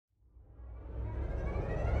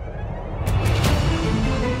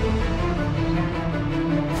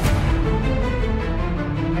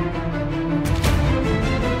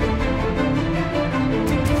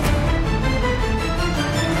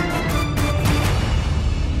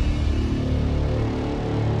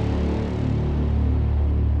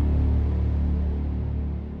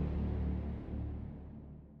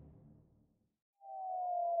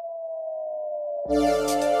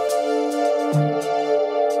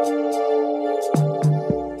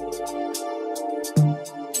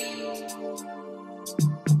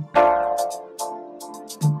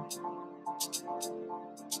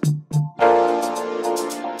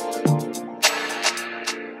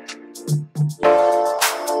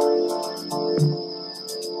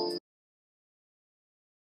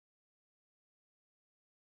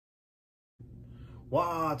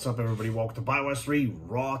What's up, everybody? Welcome to BIGOREXIA 3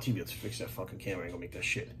 Raw TV. Let's fix that fucking camera. I'm gonna make that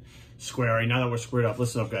shit square. All right, now that we're squared up,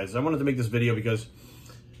 listen up, guys. I wanted to make this video because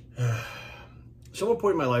someone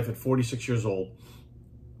point in my life at 46 years old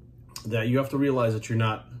that you have to realize that you're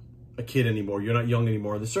not a kid anymore. You're not young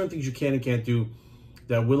anymore. There's certain things you can and can't do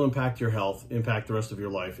that will impact your health, impact the rest of your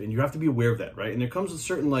life, and you have to be aware of that, right? And there comes a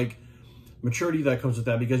certain maturity that comes with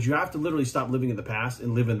that, because you have to literally stop living in the past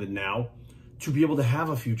and live in the now to be able to have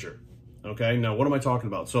a future. Okay, now what am I talking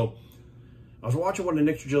about? So I was watching one of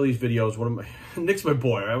Nick Trigili's videos. Nick's my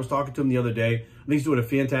boy. I was talking to him the other day. I think he's doing a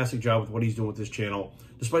fantastic job with what he's doing with his channel.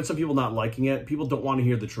 Despite some people not liking it, people don't want to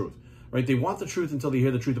hear the truth, right? They want the truth until they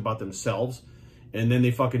hear the truth about themselves, and then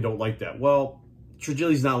they fucking don't like that. Well,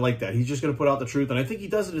 Trigili's not like that. He's just going to put out the truth, and I think he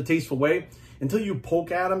does it in a tasteful way until you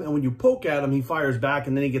poke at him, and when you poke at him, he fires back,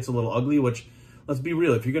 and then he gets a little ugly, which, let's be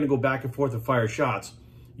real, if you're going to go back and forth and fire shots,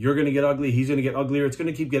 you're going to get ugly, he's going to get uglier, it's going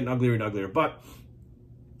to keep getting uglier and uglier. But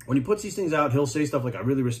when he puts these things out, he'll say stuff like, I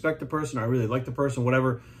really respect the person, I really like the person,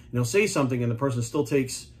 whatever, and he'll say something, and the person still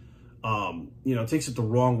takes, takes it the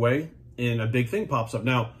wrong way, and a big thing pops up.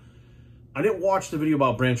 Now, I didn't watch the video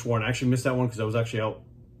about Branch Warren. I actually missed that one because I was actually out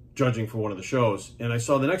judging for one of the shows, and I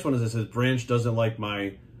saw the next one that says Branch doesn't like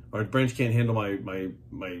Branch can't handle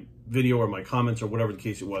my video or my comments or whatever the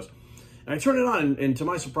case it was. And I turned it on, and to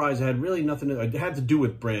my surprise, it had really nothing. It had to do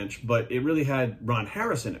with Branch, but it really had Ron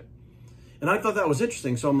Harris in it. And I thought that was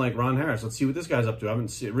interesting, so I'm like, Ron Harris, let's see what this guy's up to. I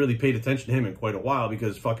haven't really paid attention to him in quite a while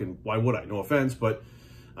because fucking, why would I? No offense, but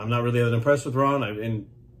I'm not really that impressed with Ron, and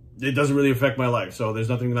it doesn't really affect my life. So there's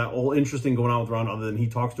nothing that all interesting going on with Ron other than he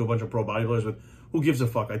talks to a bunch of pro bodybuilders, but who gives a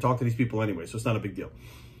fuck? I talk to these people anyway, so it's not a big deal.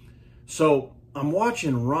 So I'm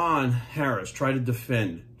watching Ron Harris try to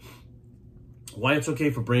defend why it's okay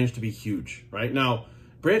for Branch to be huge, right? Now,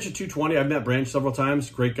 Branch at 220, I've met Branch several times,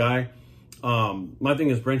 great guy. My thing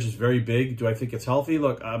is Branch is very big. Do I think it's healthy?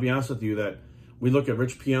 Look, I'll be honest with you that we look at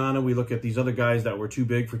Rich Piana, we look at these other guys that were too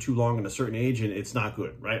big for too long at a certain age, and it's not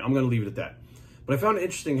good, right? I'm going to leave it at that. But I found it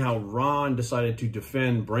interesting how Ron decided to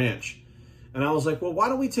defend Branch. And I was like, well, why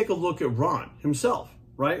don't we take a look at Ron himself,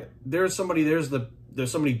 right? There's somebody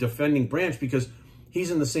defending Branch because he's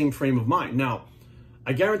in the same frame of mind. Now,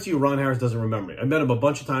 I guarantee you Ron Harris doesn't remember me. I met him a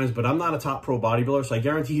bunch of times, but I'm not a top pro bodybuilder, so I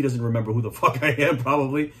guarantee he doesn't remember who the fuck I am,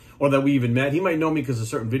 probably, or that we even met. He might know me because of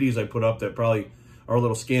certain videos I put up that probably are a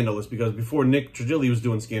little scandalous, because before Nick Trigili was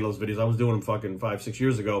doing scandalous videos, I was doing them fucking 5-6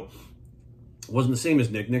 years ago. It wasn't the same as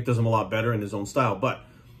Nick. Nick does them a lot better in his own style, but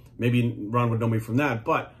maybe Ron would know me from that.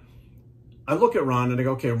 But I look at Ron and I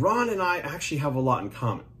go, okay, Ron and I actually have a lot in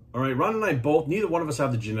common. All right, Ron and I both, neither one of us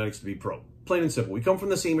have the genetics to be pro. Plain and simple. We come from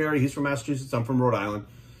the same area. He's from Massachusetts. I'm from Rhode Island.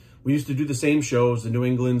 We used to do the same shows. The New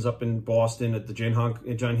England's up in Boston at the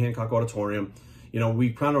John Hancock Auditorium. You know, we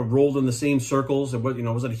kind of rolled in the same circles. It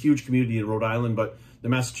wasn't a huge community in Rhode Island, but the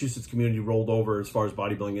Massachusetts community rolled over as far as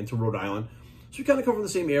bodybuilding into Rhode Island. So we kind of come from the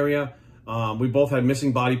same area. We both had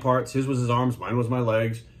missing body parts. His was his arms. Mine was my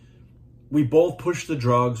legs. We both pushed the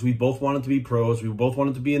drugs. We both wanted to be pros. We both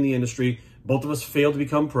wanted to be in the industry. Both of us failed to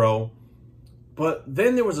become pro. But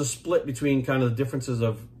then there was a split between kind of the differences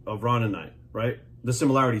of Ron and I, right? The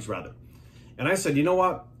similarities, rather. And I said, you know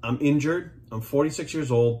what? I'm injured. I'm 46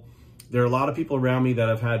 years old. There are a lot of people around me that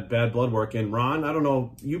have had bad blood work. And Ron, I don't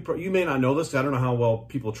know, you may not know this. I don't know how well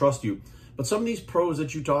people trust you. But some of these pros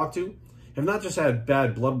that you talk to have not just had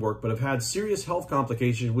bad blood work, but have had serious health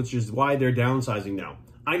complications, which is why they're downsizing now.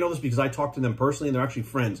 I know this because I talk to them personally, and they're actually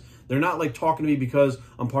friends. They're not like talking to me because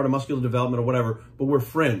I'm part of muscular development or whatever, but we're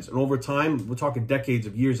friends. And over time, we're talking decades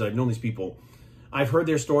of years that I've known these people. I've heard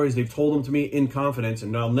their stories. They've told them to me in confidence,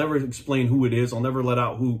 and I'll never explain who it is. I'll never let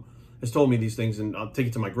out who has told me these things, and I'll take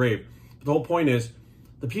it to my grave. But the whole point is,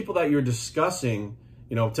 the people that you're discussing,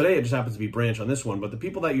 today it just happens to be Branch on this one, but the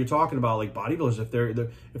people that you're talking about, like bodybuilders,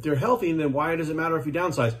 if they're healthy, then why does it matter if you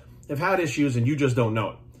downsize? They've had issues, and you just don't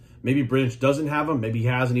know it. Maybe Branch doesn't have them. Maybe he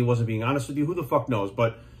has, and he wasn't being honest with you. Who the fuck knows?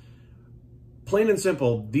 But plain and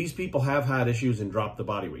simple, these people have had issues and dropped the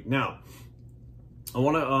body weight. Now, I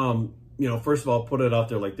want to, first of all, put it out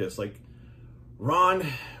there like this. Like, Ron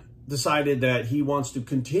decided that he wants to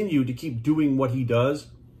continue to keep doing what he does.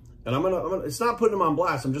 And I'm gonna, it's not putting him on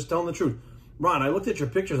blast. I'm just telling the truth. Ron, I looked at your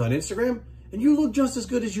pictures on Instagram, and you look just as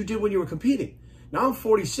good as you did when you were competing. Now I'm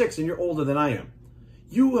 46, and you're older than I am.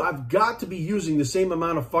 You have got to be using the same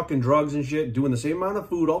amount of fucking drugs and shit, doing the same amount of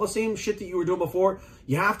food, all the same shit that you were doing before,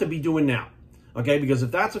 you have to be doing now. Okay? Because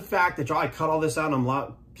if that's a fact that I cut all this out and I'm a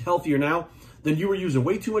lot healthier now, then you were using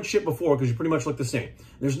way too much shit before because you pretty much look the same.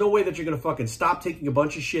 There's no way that you're going to fucking stop taking a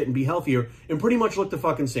bunch of shit and be healthier and pretty much look the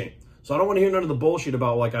fucking same. So I don't want to hear none of the bullshit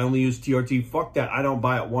about, like, I only use TRT. Fuck that. I don't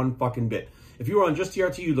buy it one fucking bit. If you were on just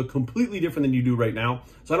TRT, you look completely different than you do right now.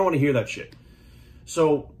 So I don't want to hear that shit.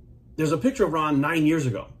 So there's a picture of Ron 9 years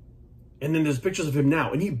ago. And then there's pictures of him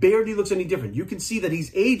now. And he barely looks any different. You can see that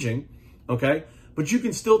he's aging, okay? But you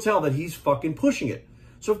can still tell that he's fucking pushing it.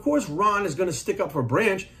 So, of course, Ron is going to stick up for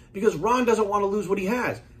Branch because Ron doesn't want to lose what he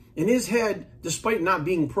has. In his head, despite not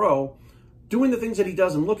being pro, doing the things that he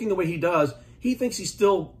does and looking the way he does, he thinks he's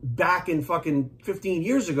still back in fucking 15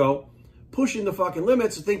 years ago, pushing the fucking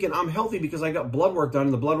limits, thinking I'm healthy because I got blood work done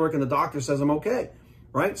and the blood work and the doctor says I'm okay,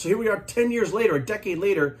 right? So here we are 10 years later, a decade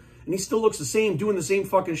later, and he still looks the same, doing the same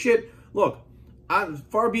fucking shit. Look,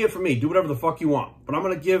 far be it from me. Do whatever the fuck you want. But I'm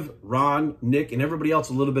going to give Ron, Nick, and everybody else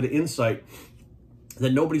a little bit of insight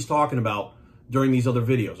that nobody's talking about during these other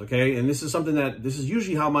videos, okay? And this is something that, this is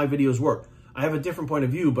usually how my videos work. I have a different point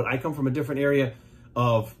of view, but I come from a different area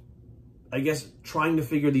of, I guess, trying to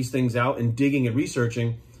figure these things out and digging and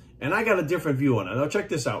researching. And I got a different view on it. Now, check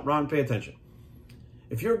this out. Ron, pay attention.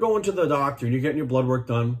 If you're going to the doctor and you're getting your blood work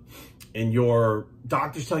done and your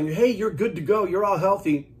doctor's telling you, hey, you're good to go, you're all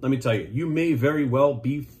healthy, let me tell you, you may very well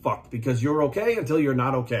be fucked because you're okay until you're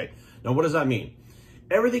not okay. Now, what does that mean?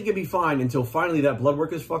 Everything can be fine until finally that blood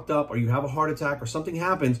work is fucked up or you have a heart attack or something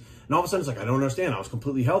happens and all of a sudden it's like, I don't understand. I was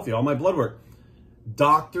completely healthy, all my blood work.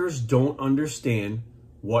 Doctors don't understand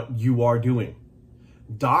what you are doing.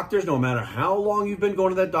 Doctors, no matter how long you've been going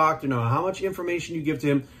to that doctor, no matter how much information you give to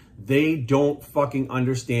him, they don't fucking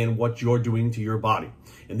understand what you're doing to your body.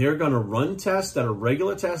 And they're going to run tests that are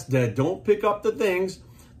regular tests that don't pick up the things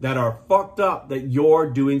that are fucked up that you're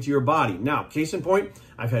doing to your body. Now, case in point,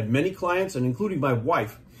 I've had many clients, and including my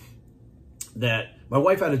wife, that my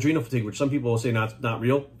wife had adrenal fatigue, which some people will say not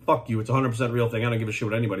real. Fuck you, it's a 100% real thing. I don't give a shit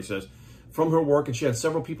what anybody says. From her work, and she had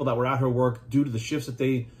several people that were at her work due to the shifts that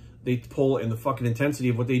they pull and the fucking intensity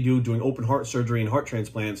of what they do doing open heart surgery and heart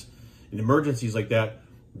transplants and emergencies like that.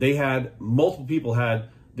 They had, multiple people had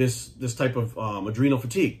this type of adrenal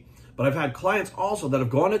fatigue. But I've had clients also that have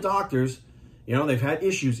gone to doctors, you know, they've had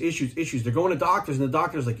issues. They're going to doctors and the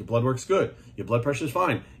doctor's like, your blood work's good. Your blood pressure's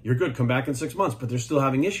fine. You're good. Come back in 6 months. But they're still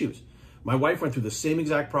having issues. My wife went through the same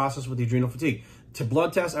exact process with the adrenal fatigue. To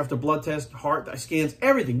blood test after blood test, heart scans,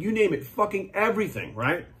 everything. You name it, fucking everything,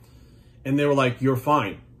 right? And they were like, you're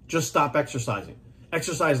fine. Just stop exercising.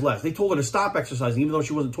 Exercise less. They told her to stop exercising, even though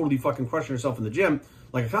she wasn't totally fucking crushing herself in the gym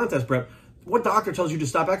like a contest prep. What doctor tells you to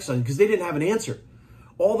stop exercising? Because they didn't have an answer.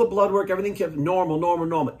 All the blood work, everything kept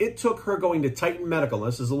normal. It took her going to Titan Medical.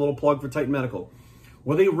 This is a little plug for Titan Medical,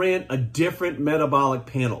 where they ran a different metabolic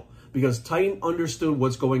panel because Titan understood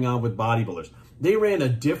what's going on with bodybuilders. They ran a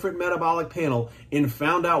different metabolic panel and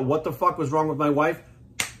found out what the fuck was wrong with my wife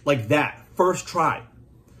like that, first try.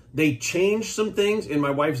 They changed some things in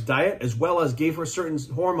my wife's diet as well as gave her certain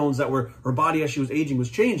hormones that were her body as she was aging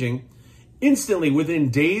was changing. Instantly, within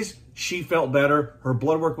days, she felt better. Her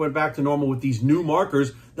blood work went back to normal with these new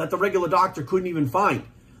markers that the regular doctor couldn't even find.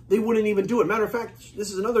 They wouldn't even do it. Matter of fact,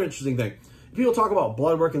 this is another interesting thing. People talk about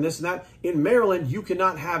blood work and this and that. In Maryland, you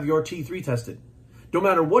cannot have your T3 tested. No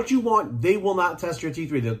matter what you want, they will not test your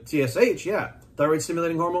T3. The TSH, yeah, thyroid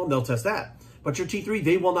stimulating hormone, they'll test that. But your T3,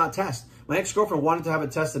 they will not test. My ex-girlfriend wanted to have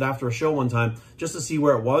it tested after a show one time just to see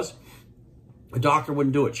where it was. The doctor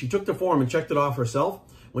wouldn't do it. She took the form and checked it off herself.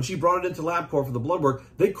 When she brought it into LabCorp for the blood work,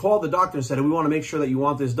 they called the doctor and said, we want to make sure that you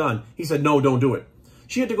want this done. He said, no, don't do it.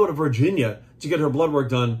 She had to go to Virginia to get her blood work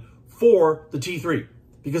done for the T3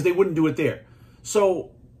 because they wouldn't do it there.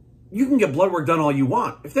 So you can get blood work done all you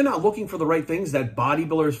want. If they're not looking for the right things that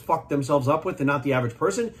bodybuilders fuck themselves up with and not the average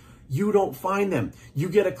person, you don't find them. You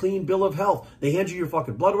get a clean bill of health. They hand you your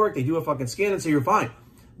fucking blood work. They do a fucking scan and say you're fine.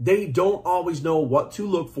 They don't always know what to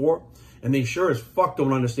look for. And they sure as fuck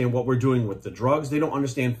don't understand what we're doing with the drugs. They don't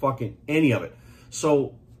understand fucking any of it.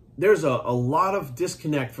 So there's a lot of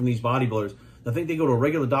disconnect from these bodybuilders that think they go to a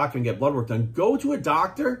regular doctor and get blood work done. Go to a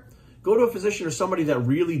doctor, go to a physician or somebody that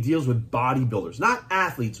really deals with bodybuilders, not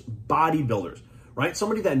athletes, bodybuilders, right?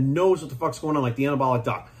 Somebody that knows what the fuck's going on, like the anabolic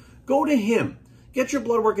doc. Go to him. Get your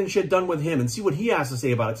blood work and shit done with him and see what he has to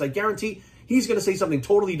say about it. Because I guarantee he's going to say something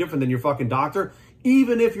totally different than your fucking doctor.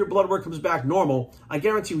 Even if your blood work comes back normal, I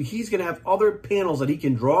guarantee you he's going to have other panels that he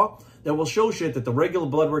can draw that will show shit that the regular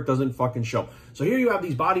blood work doesn't fucking show. So here you have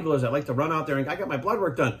these bodybuilders that like to run out there and I got my blood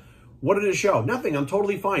work done. What did it show? Nothing. I'm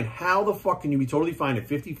totally fine. How the fuck can you be totally fine at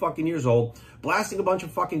 50 fucking years old, blasting a bunch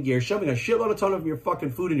of fucking gear, shoving a shitload of ton of your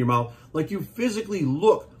fucking food in your mouth, like you physically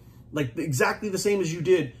look like exactly the same as you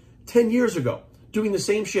did 10 years ago, doing the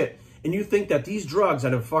same shit. And you think that these drugs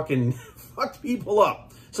that have fucking fucked people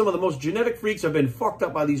up, some of the most genetic freaks have been fucked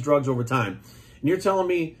up by these drugs over time. And you're telling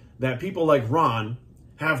me that people like Ron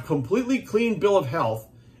have completely clean bill of health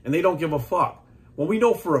and they don't give a fuck. Well, we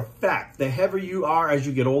know for a fact, the heavier you are as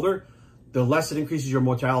you get older, the less it increases your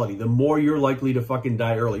mortality. The more you're likely to fucking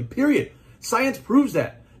die early, period. Science proves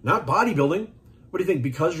that, not bodybuilding. What do you think?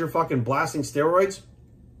 Because you're fucking blasting steroids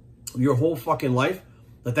your whole fucking life,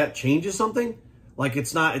 that changes something? Like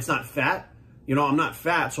it's not fat. You know, I'm not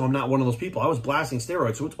fat, so I'm not one of those people. I was blasting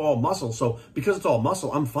steroids, so it's all muscle. So because it's all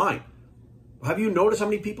muscle, I'm fine. Have you noticed how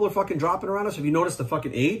many people are fucking dropping around us? Have you noticed the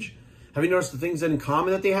fucking age? Have you noticed the things in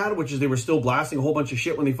common that they had, which is they were still blasting a whole bunch of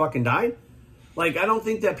shit when they fucking died? Like, I don't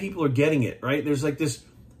think that people are getting it, right? There's like this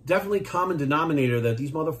definitely common denominator that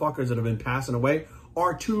these motherfuckers that have been passing away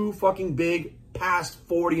are too fucking big past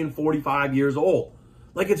 40 and 45 years old.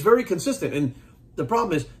 Like, it's very consistent. And the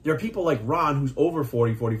problem is there are people like Ron, who's over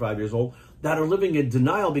 40, 45 years old, that are living in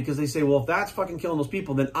denial because they say, well, if that's fucking killing those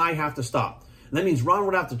people, then I have to stop. And that means Ron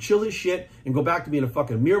would have to chill his shit and go back to being a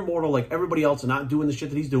fucking mere mortal like everybody else and not doing the shit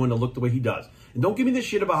that he's doing to look the way he does. And don't give me this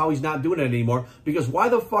shit about how he's not doing it anymore, because why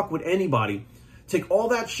the fuck would anybody take all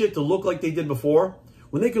that shit to look like they did before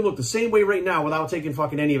when they can look the same way right now without taking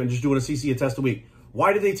fucking any of it and just doing a CC test a week?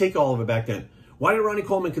 Why did they take all of it back then? Why did Ronnie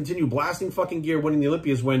Coleman continue blasting fucking gear, winning the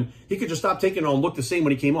Olympias, when he could just stop taking it all and look the same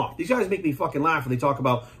when he came off? These guys make me fucking laugh when they talk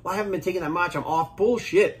about, well, I haven't been taking that much, I'm off.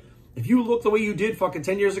 Bullshit. If you look the way you did fucking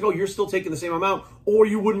 10 years ago, you're still taking the same amount, or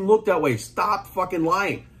you wouldn't look that way. Stop fucking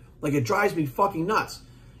lying. Like, it drives me fucking nuts.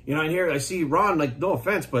 You know, and here I see Ron, like, no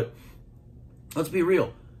offense, but let's be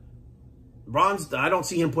real. I don't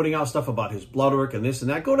see him putting out stuff about his blood work and this and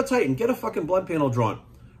that. Go to Titan, get a fucking blood panel drawn,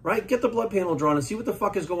 right? Get the blood panel drawn and see what the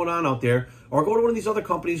fuck is going on out there. Or go to one of these other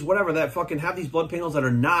companies, whatever, that fucking have these blood panels that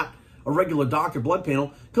are not a regular doctor blood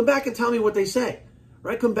panel. Come back and tell me what they say,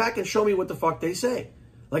 right? Come back and show me what the fuck they say.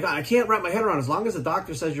 Like, I can't wrap my head around, as long as the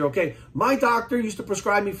doctor says you're okay. My doctor used to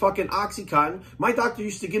prescribe me fucking Oxycontin. My doctor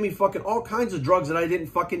used to give me fucking all kinds of drugs that I didn't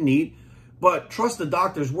fucking need. But trust the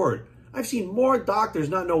doctor's word. I've seen more doctors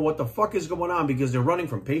not know what the fuck is going on because they're running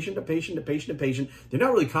from patient to patient to patient to patient. They're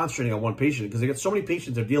not really concentrating on one patient because they got so many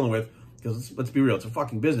patients they're dealing with, because let's be real, it's a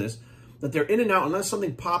fucking business, that they're in and out unless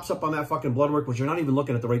something pops up on that fucking blood work, which you're not even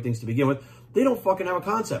looking at the right things to begin with. They don't fucking have a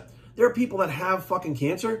concept. There are people that have fucking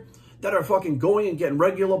cancer that are fucking going and getting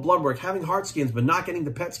regular blood work, having heart scans, but not getting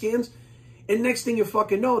the PET scans. And next thing you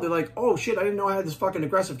fucking know, they're like, oh shit, I didn't know I had this fucking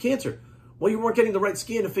aggressive cancer. Well, you weren't getting the right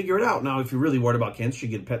scan to figure it out. Now, if you're really worried about cancer,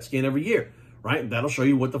 you get a PET scan every year, right? That'll show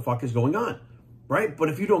you what the fuck is going on, right? But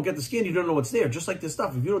if you don't get the scan, you don't know what's there. Just like this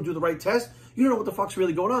stuff. If you don't do the right test, you don't know what the fuck's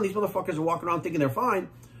really going on. These motherfuckers are walking around thinking they're fine.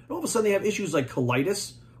 And all of a sudden they have issues like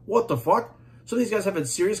colitis. What the fuck? Some of these guys have had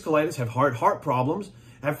serious colitis, have heart problems,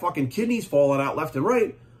 have fucking kidneys falling out left and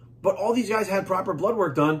right. But all these guys had proper blood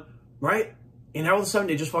work done, right? And all of a sudden,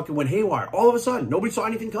 they just fucking went haywire. All of a sudden, nobody saw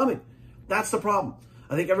anything coming. That's the problem.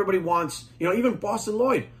 I think everybody wants, you know, even Boston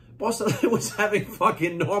Lloyd. Boston Lloyd was having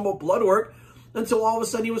fucking normal blood work until all of a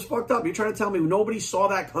sudden he was fucked up. You're trying to tell me nobody saw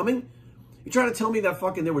that coming? You're trying to tell me that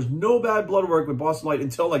fucking there was no bad blood work with Boston Lloyd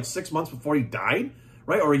until like 6 months before he died,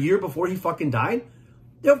 right? Or a year before he fucking died?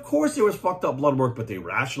 Yeah, of course there was fucked up blood work, but they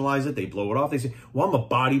rationalize it. They blow it off. They say, well, I'm a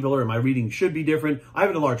bodybuilder and my reading should be different. I have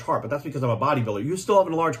an enlarged heart, but that's because I'm a bodybuilder. You still have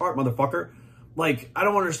an enlarged heart, motherfucker. Like, I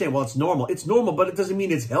don't understand. Well, it's normal. It's normal, but it doesn't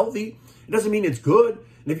mean it's healthy. It doesn't mean it's good.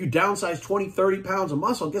 And if you downsize 20, 30 pounds of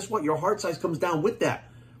muscle, guess what? Your heart size comes down with that,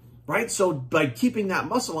 right? So by keeping that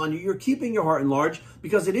muscle on you, you're keeping your heart enlarged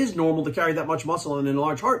because it is normal to carry that much muscle in an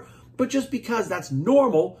enlarged heart. But just because that's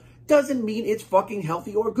normal doesn't mean it's fucking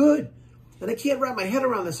healthy or good. And I can't wrap my head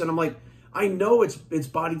around this. And I'm like, I know it's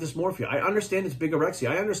body dysmorphia. I understand it's bigorexia.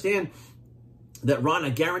 I understand that Ron, I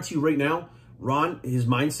guarantee you right now, Ron, his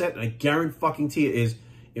mindset, and I guarantee you is,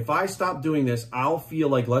 if I stop doing this, I'll feel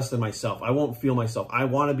like less than myself. I won't feel myself. I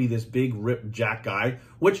want to be this big, ripped, jack guy,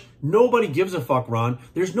 which nobody gives a fuck, Ron.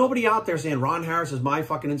 There's nobody out there saying Ron Harris is my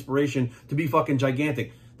fucking inspiration to be fucking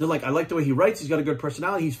gigantic. They're like, I like the way he writes. He's got a good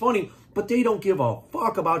personality. He's funny. But they don't give a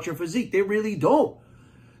fuck about your physique. They really don't.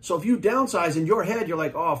 So if you downsize in your head, you're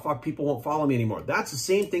like, oh, fuck, people won't follow me anymore. That's the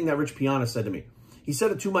same thing that Rich Piana said to me. He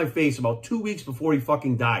said it to my face about 2 weeks before he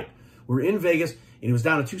fucking died. We were in Vegas, and he was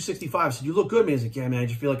down to 265. I said, you look good, man. He's like, yeah, man, I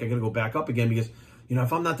just feel like I got to go back up again because, you know,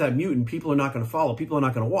 if I'm not that mutant, people are not going to follow. People are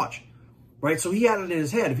not going to watch, right? So he had it in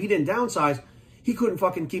his head. If he didn't downsize, he couldn't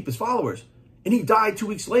fucking keep his followers. And he died 2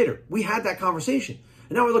 weeks later. We had that conversation.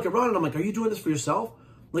 And now I look at Ron, and I'm like, are you doing this for yourself?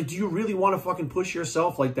 Like, do you really want to fucking push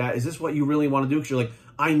yourself like that? Is this what you really want to do? Because you're like,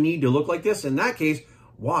 I need to look like this. In that case,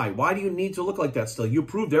 why? Why do you need to look like that still? You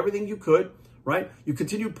proved everything you could, right? You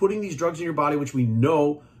continue putting these drugs in your body, which we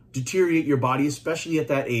know deteriorate your body, especially at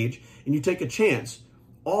that age. And you take a chance.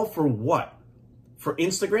 All for what? for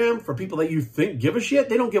Instagram, for people that you think give a shit,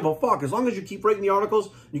 they don't give a fuck. As long as you keep writing the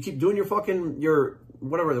articles, you keep doing your fucking,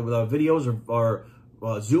 whatever, videos or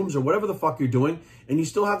Zooms or whatever the fuck you're doing, and you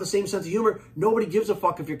still have the same sense of humor, nobody gives a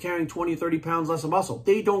fuck if you're carrying 20, 30 pounds less of muscle.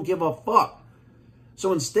 They don't give a fuck.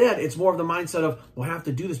 So instead, it's more of the mindset of, well, I have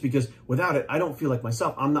to do this because without it, I don't feel like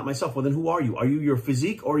myself. I'm not myself. Well, then who are you? Are you your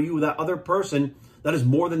physique, or are you that other person that is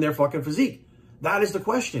more than their fucking physique? That is the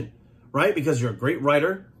question, right? Because you're a great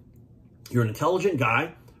writer. You're an intelligent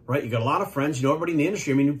guy, right? You got a lot of friends. You know everybody in the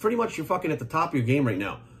industry. I mean, pretty much you're fucking at the top of your game right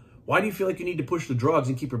now. Why do you feel like you need to push the drugs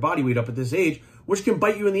and keep your body weight up at this age, which can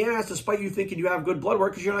bite you in the ass despite you thinking you have good blood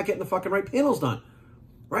work because you're not getting the fucking right panels done,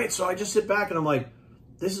 right? So I just sit back and I'm like,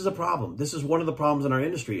 this is a problem. This is one of the problems in our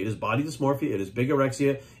industry. It is body dysmorphia. It is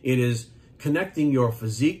bigorexia. It is connecting your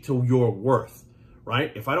physique to your worth,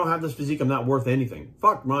 right? If I don't have this physique, I'm not worth anything.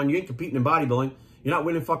 Fuck, Ron, you ain't competing in bodybuilding. You're not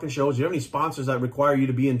winning fucking shows. You don't have any sponsors that require you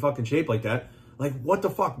to be in fucking shape like that. Like, what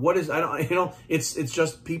the fuck? What is, I don't, you know, it's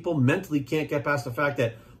just people mentally can't get past the fact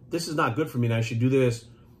that this is not good for me and I should do this.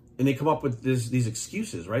 And they come up with these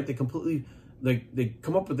excuses, right? They completely, they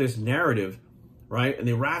come up with this narrative, right? And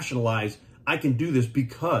they rationalize, I can do this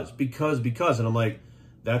because. And I'm like,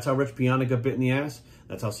 that's how Rich Piana got bit in the ass.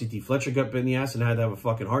 That's how C.T. Fletcher got bit in the ass and had to have a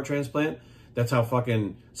fucking heart transplant. That's how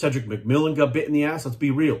fucking Cedric McMillan got bit in the ass. Let's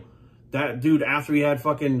be real. That dude, after he had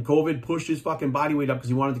fucking COVID, pushed his fucking body weight up because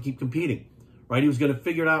he wanted to keep competing, right? He was going to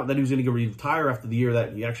figure it out that he was going to retire after the year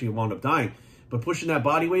that he actually wound up dying. But pushing that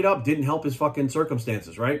body weight up didn't help his fucking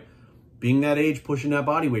circumstances, right? Being that age, pushing that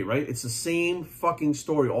body weight, right? It's the same fucking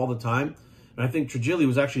story all the time. And I think Trigili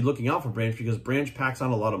was actually looking out for Branch because Branch packs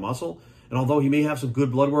on a lot of muscle. And although he may have some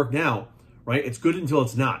good blood work now, right? It's good until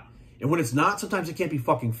it's not. And when it's not, sometimes it can't be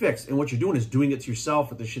fucking fixed. And what you're doing is doing it to yourself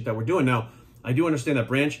with the shit that we're doing. Now, I do understand that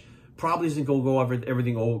Branch probably isn't going to go over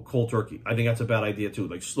everything cold turkey. I think that's a bad idea too.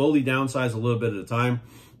 Like, slowly downsize a little bit at a time.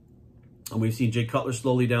 And we've seen Jay Cutler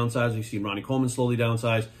slowly downsize. We've seen Ronnie Coleman slowly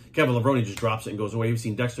downsize. Kevin Levrone just drops it and goes away. We've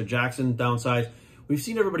seen Dexter Jackson downsize. We've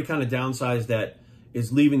seen everybody kind of downsize that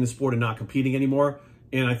is leaving the sport and not competing anymore.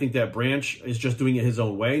 And I think that Branch is just doing it his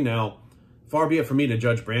own way. Now, far be it for me to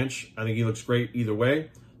judge Branch. I think he looks great either way.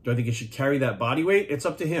 Do I think he should carry that body weight? It's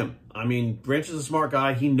up to him. I mean, Branch is a smart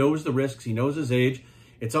guy. He knows the risks. He knows his age.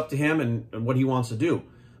 It's up to him and what he wants to do.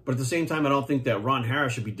 But at the same time, I don't think that Ron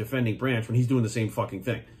Harris should be defending Branch when he's doing the same fucking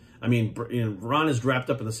thing. I mean, Ron is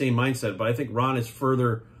wrapped up in the same mindset, but I think Ron is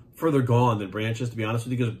further gone than Branch is, to be honest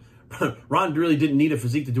with you, because Ron really didn't need a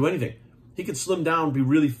physique to do anything. He could slim down, be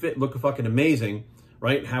really fit, look fucking amazing,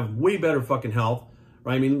 right? Have way better fucking health,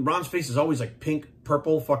 right? I mean, Ron's face is always like pink,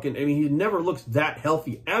 purple, fucking, I mean, he never looks that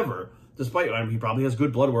healthy ever, despite, I mean, he probably has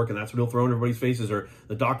good blood work, and that's what he'll throw in everybody's faces, or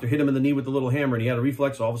the doctor hit him in the knee with the little hammer, and he had a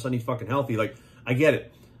reflex, so all of a sudden he's fucking healthy. Like, I get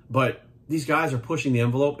it. But these guys are pushing the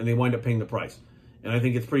envelope, and they wind up paying the price. And I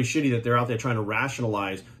think it's pretty shitty that they're out there trying to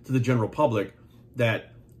rationalize to the general public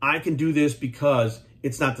that I can do this because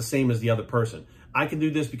it's not the same as the other person. I can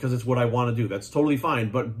do this because it's what I want to do. That's totally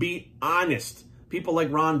fine. But be honest. People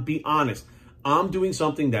like Ron, be honest. I'm doing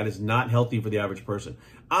something that is not healthy for the average person.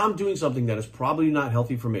 I'm doing something that is probably not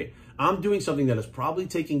healthy for me. I'm doing something that is probably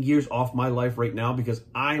taking years off my life right now because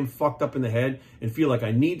I am fucked up in the head and feel like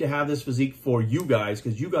I need to have this physique for you guys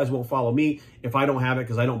because you guys won't follow me if I don't have it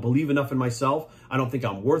because I don't believe enough in myself. I don't think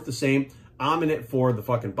I'm worth the same. I'm in it for the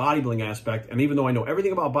fucking bodybuilding aspect. And even though I know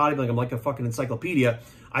everything about bodybuilding, I'm like a fucking encyclopedia,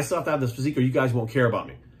 I still have to have this physique or you guys won't care about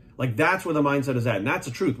me. Like, that's where the mindset is at. And that's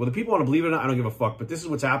the truth. Whether people want to believe it or not, I don't give a fuck. But this is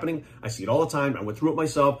what's happening. I see it all the time. I went through it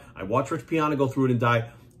myself. I watched Rich Piana go through it and die.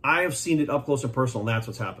 I have seen it up close and personal, and that's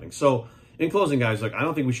what's happening. So, in closing, guys, like, I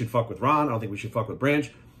don't think we should fuck with Ron. I don't think we should fuck with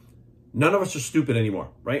Branch. None of us are stupid anymore,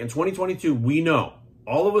 right? In 2022, we know.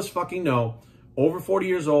 All of us fucking know. Over 40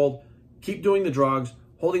 years old, keep doing the drugs,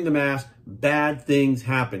 holding the mask, bad things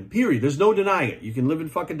happen, period. There's no denying it. You can live in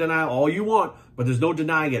fucking denial all you want, but there's no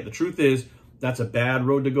denying it. The truth is, that's a bad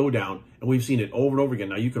road to go down, and we've seen it over and over again.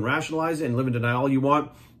 Now, you can rationalize it and live in denial all you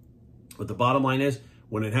want, but the bottom line is,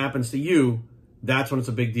 when it happens to you, that's when it's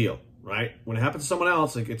a big deal, right? When it happens to someone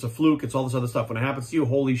else, like, it's a fluke, it's all this other stuff. When it happens to you,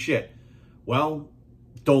 holy shit. Well,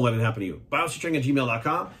 don't let it happen to you.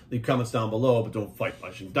 BiosTring@gmail.com. Leave comments down below, but don't fight.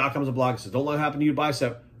 BiosTring.com is a blog that says, don't let it happen to you,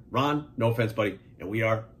 bicep. Ron, no offense, buddy. And we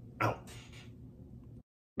are out.